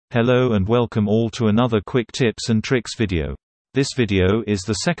Hello and welcome all to another quick tips and tricks video. This video is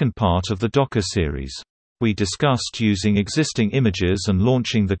the second part of the Docker series. We discussed using existing images and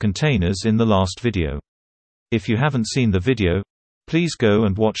launching the containers in the last video. If you haven't seen the video, please go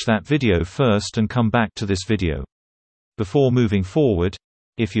and watch that video first and come back to this video. Before moving forward,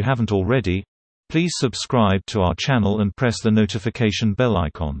 if you haven't already, please subscribe to our channel and press the notification bell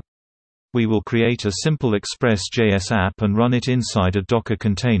icon. We will create a simple Express.js app and run it inside a Docker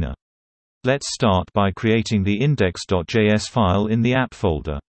container. Let's start by creating the index.js file in the app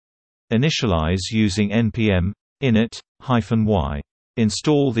folder. Initialize using npm init-y.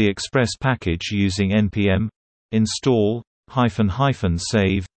 Install the Express package using npm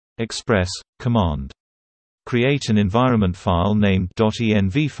install-save express command. Create an environment file named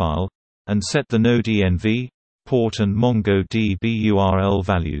 .env file, and set the node env, port and MongoDB URL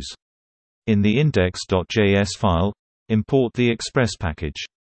values. In the index.js file, import the Express package.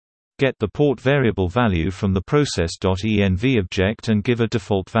 Get the port variable value from the process.env object and give a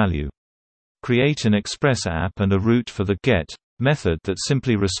default value. Create an Express app and a route for the get method that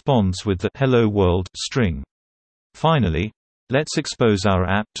simply responds with the hello world string. Finally, let's expose our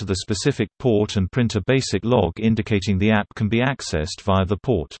app to the specific port and print a basic log indicating the app can be accessed via the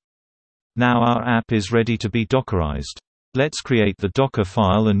port. Now our app is ready to be Dockerized. Let's create the Docker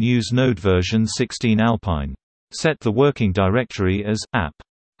file and use Node version 16 Alpine. Set the working directory as app.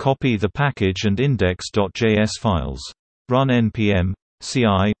 Copy the package and index.js files. Run npm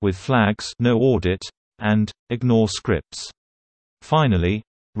ci with flags no audit and ignore scripts. Finally,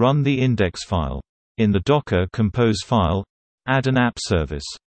 run the index file. In the Docker compose file, add an app service.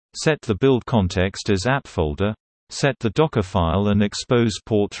 Set the build context as app folder. Set the Docker file and expose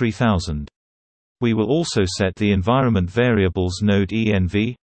port 3000. We will also set the environment variables node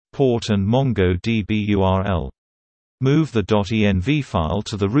env, port and MongoDB URL. Move the .env file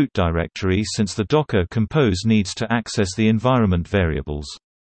to the root directory since the Docker compose needs to access the environment variables.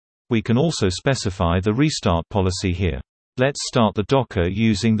 We can also specify the restart policy here. Let's start the Docker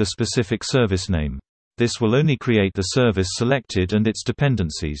using the specific service name. This will only create the service selected and its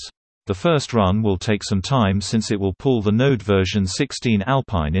dependencies. The first run will take some time since it will pull the Node version 16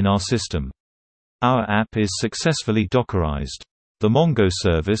 Alpine in our system. Our app is successfully Dockerized. The Mongo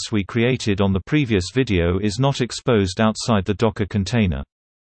service we created on the previous video is not exposed outside the Docker container.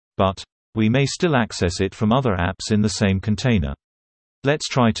 But we may still access it from other apps in the same container. Let's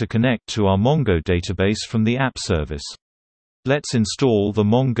try to connect to our Mongo database from the app service. Let's install the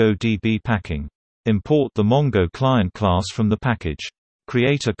MongoDB packing. Import the Mongo client class from the package.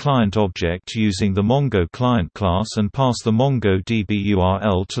 Create a client object using the Mongo client class and pass the MongoDB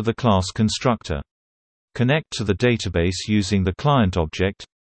URL to the class constructor. Connect to the database using the client object,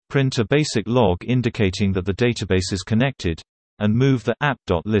 print a basic log indicating that the database is connected, and move the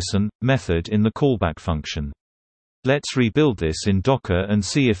app.listen method in the callback function. Let's rebuild this in Docker and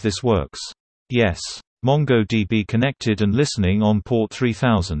see if this works. Yes, MongoDB connected and listening on port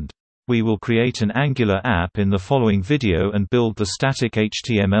 3000. We will create an Angular app in the following video and build the static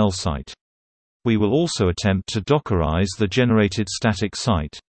HTML site. We will also attempt to Dockerize the generated static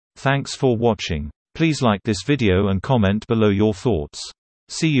site. Thanks for watching. Please like this video and comment below your thoughts.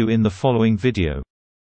 See you in the following video.